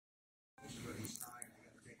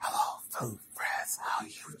Food friends, how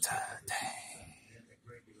you today?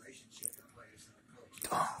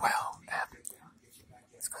 Doing well.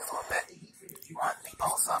 It's good a little bit. One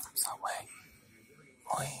meatball sub from Subway.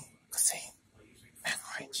 Cuisine,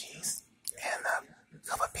 Macaroni and cheese, and a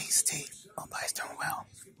cup of peach tea. Nobody's doing well.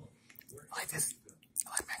 I like this. I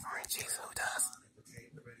like macaroni and cheese. Who does?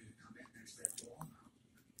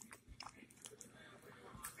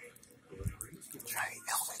 Try to eat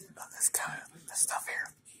healthy of this kind of this stuff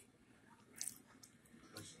here.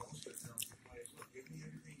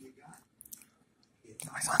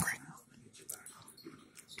 Nobody's hungry.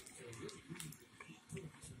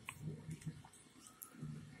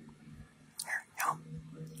 Here, yum.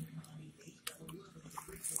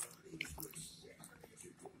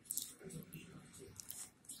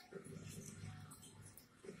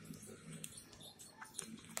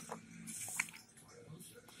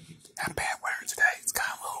 Not bad weather today. It's got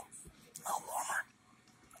a little warmer.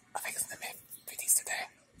 I think it's in the mid-50s today.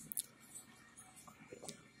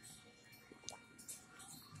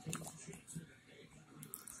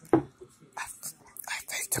 I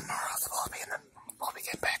think tomorrow's will be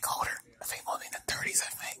getting back colder. I think we'll be in the 30s, I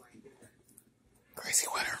think. Crazy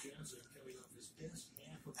weather.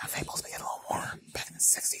 I think we'll be getting a little warmer. Back in the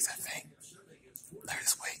 60s, I think. Later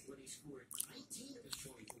this week.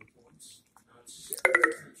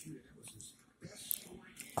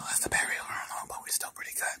 Oh, that's the barrier alarm, but we're still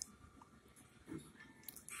pretty good.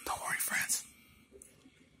 Don't worry, friends.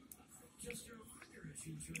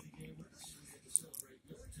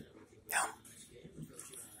 Yum.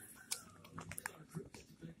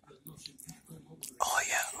 Oh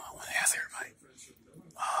yeah, I want to ask everybody.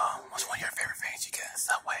 What's one of your favorite things you get in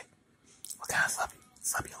Subway? What kind of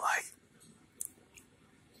sub you like?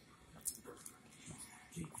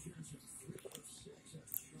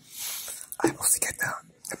 I mostly get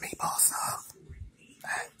the meatball sub.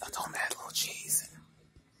 I told them to add a little cheese and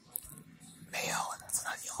mayo and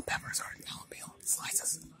some yellow peppers or jalapeno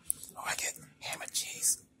slices. Or I get ham and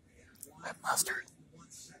cheese with mustard.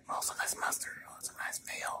 Or some nice mustard or some nice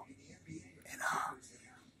mayo.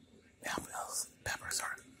 And those peppers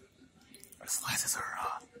or slices or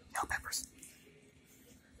yellow peppers.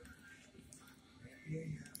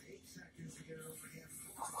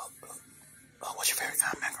 What's your favorite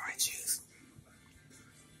kind of macaroni and cheese?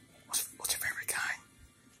 What's your favorite kind?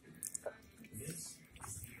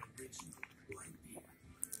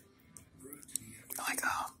 I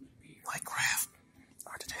like Kraft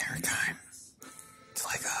or the generic kind. It's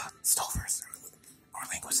like Stouffer's or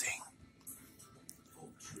Cuisine.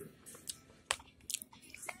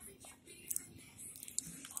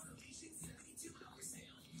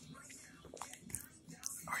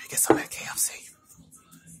 Or you get some at KFC.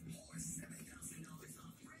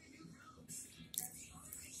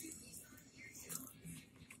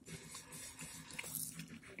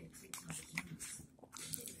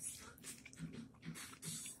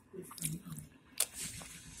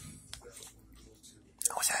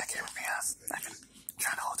 I wish I could hear me. I can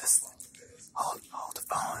try to hold the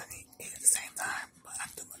phone and eat at the same time, but I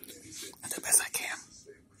do the best I can.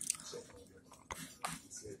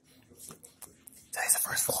 Today's the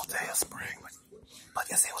first full day of spring, but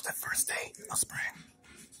yesterday was the first day of spring.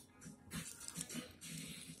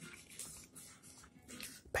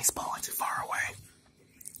 Baseball ain't too far away.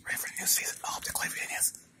 Ready for the new season. I hope the Cleveland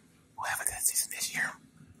Indians will have a good season this year.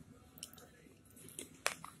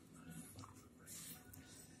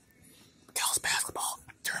 Girls basketball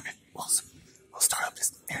tournament will start up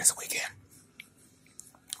near this weekend.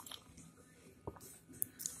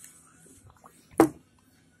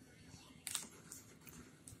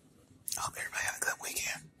 I hope everybody had a good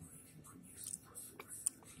weekend.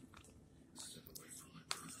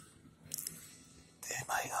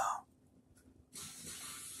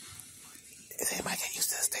 Is anybody getting used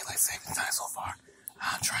to this daylight saving time so far?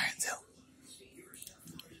 I'm trying to.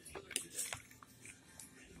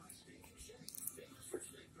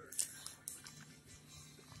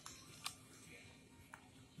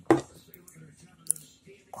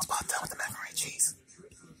 Almost about done with the macaroni and cheese.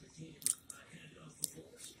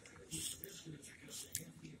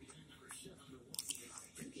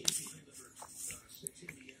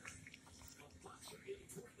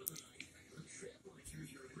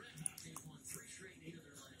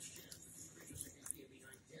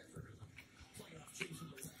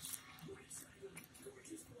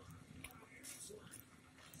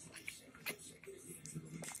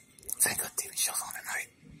 Ain't good TV shows on tonight.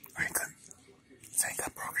 Ain't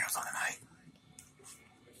good programs on tonight.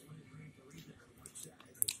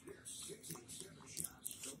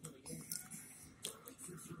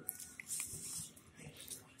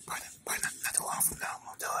 Probably not too long from now,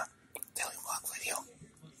 we'll do it. daily vlog video.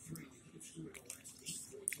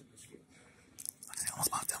 I almost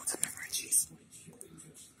about done with the macaroni and cheese.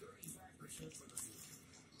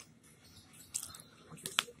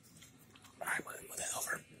 Alright, move that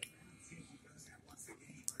over.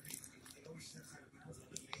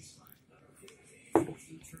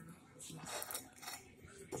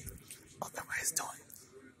 Hope everybody's doing.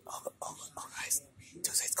 Oh guys,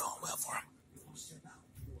 Tuesday's going well for him.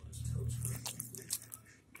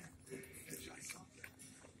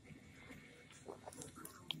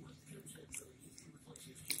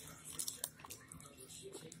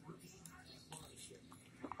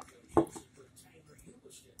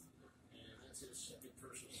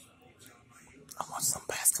 I'm watching some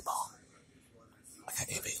basketball. I got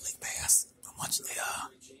NBA League Pass. I'm watching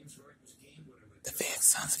the Phoenix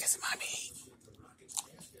Suns against the Miami Heat.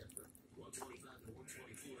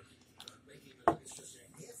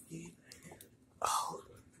 Oh,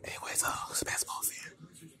 anyways, who's a basketball fan?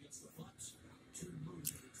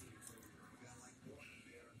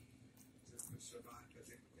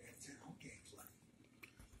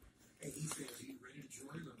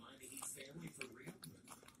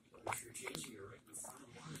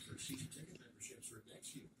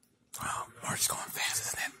 Wow, March is going fast,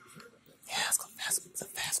 isn't it? Yeah, it's going fast. It's a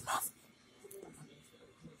fast month.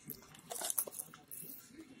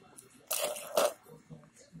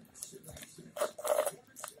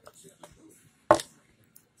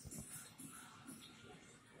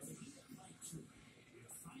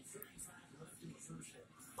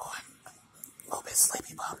 Boy, I'm a little bit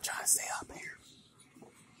sleepy, but I'm trying to stay up here.